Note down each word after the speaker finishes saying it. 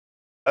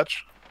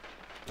hatch.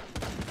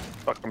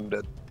 Fuck, I'm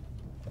dead.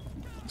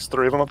 There's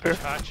 3 of them up here.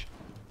 Hatch.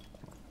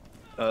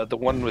 The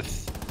one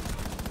with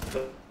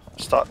the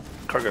stock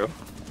cargo.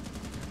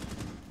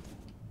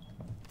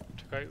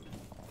 Took out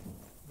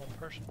one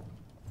person.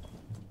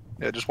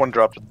 Yeah, just one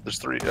dropped. There's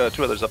 2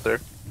 others up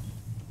there.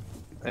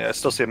 Yeah, I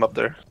still see them up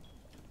there.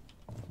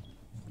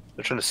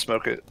 They're trying to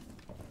smoke it.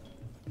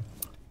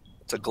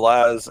 It's a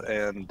Glass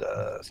and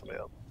somebody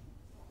else.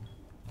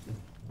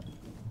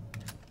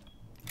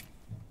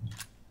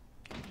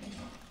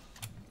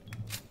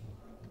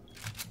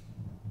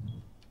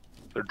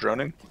 They're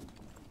droning.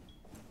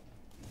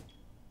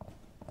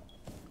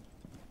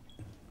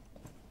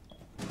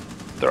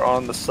 They're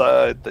on the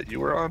side that you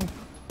were on.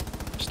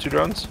 There's 2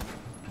 drones.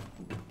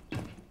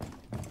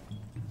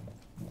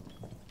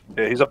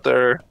 Yeah, he's up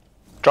there.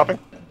 Dropping.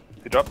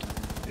 He dropped.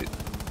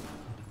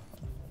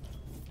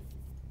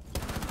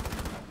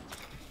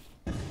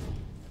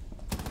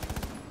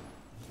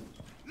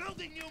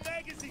 Loading new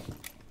magazine.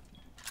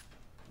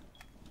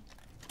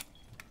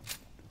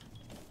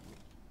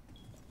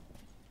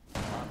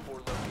 Op 4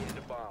 located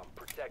a bomb.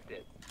 Protect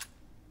it.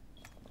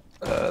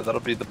 That'll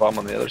be the bomb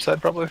on the other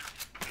side, probably.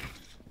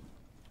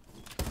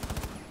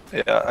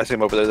 Yeah, I see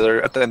him over there.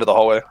 They're at the end of the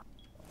hallway.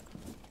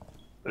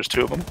 There's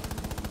 2 of them.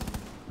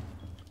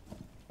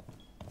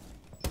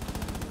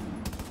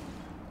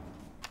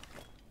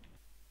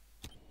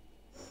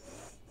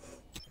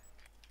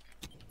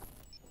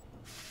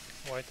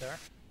 Right there.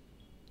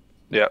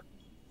 Yeah.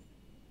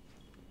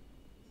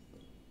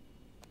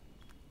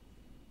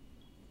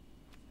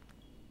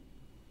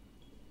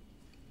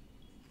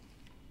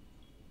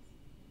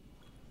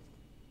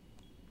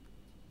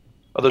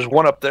 Oh, there's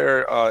one up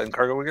there in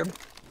cargo again.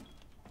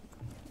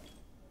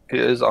 He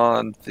is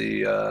on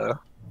the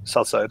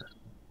south side,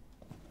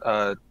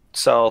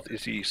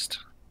 southeast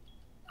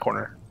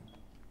corner.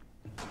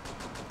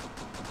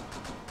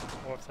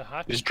 What's the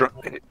hatch? He's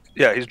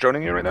he's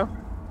droning you right now.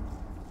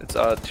 It's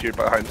to your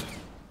behind.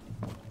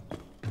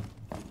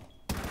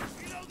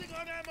 Reloading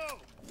on ammo.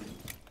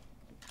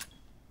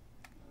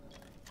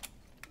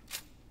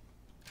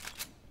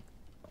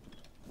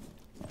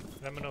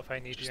 Let me know if I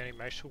need any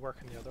Maestro work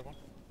in the other one.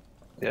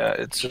 Yeah,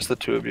 it's just the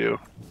 2 of you.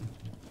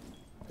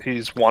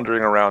 He's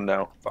wandering around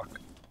now. Fuck.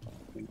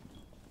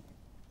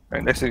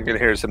 Alright, next thing you're gonna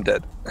hear is him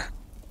dead.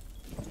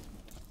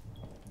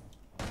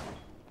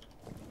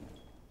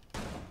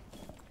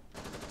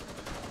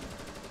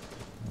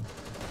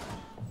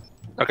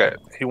 Okay,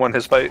 he won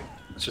his fight.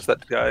 It's just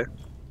that guy.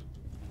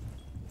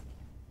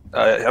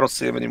 I don't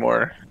see him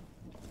anymore.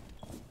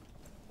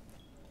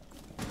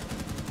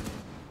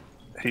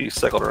 He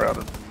cycled around.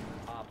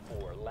 Op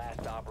 4,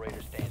 last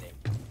operator standing.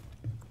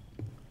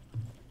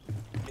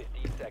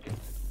 15 seconds.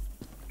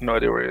 No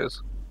idea where he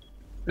is.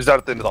 He's out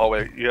at the end of the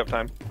hallway. You have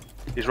time.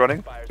 He's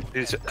running.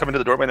 He's coming to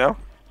the doorway now.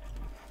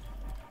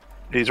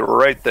 He's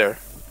right there.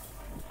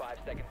 5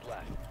 seconds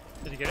left.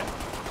 Did you get it?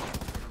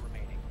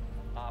 Remaining.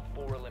 Op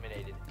 4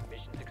 eliminated.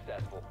 Mission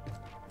successful.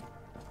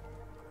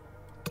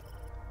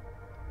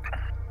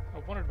 I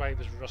wondered why he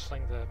was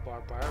rustling the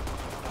barbed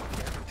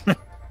wire.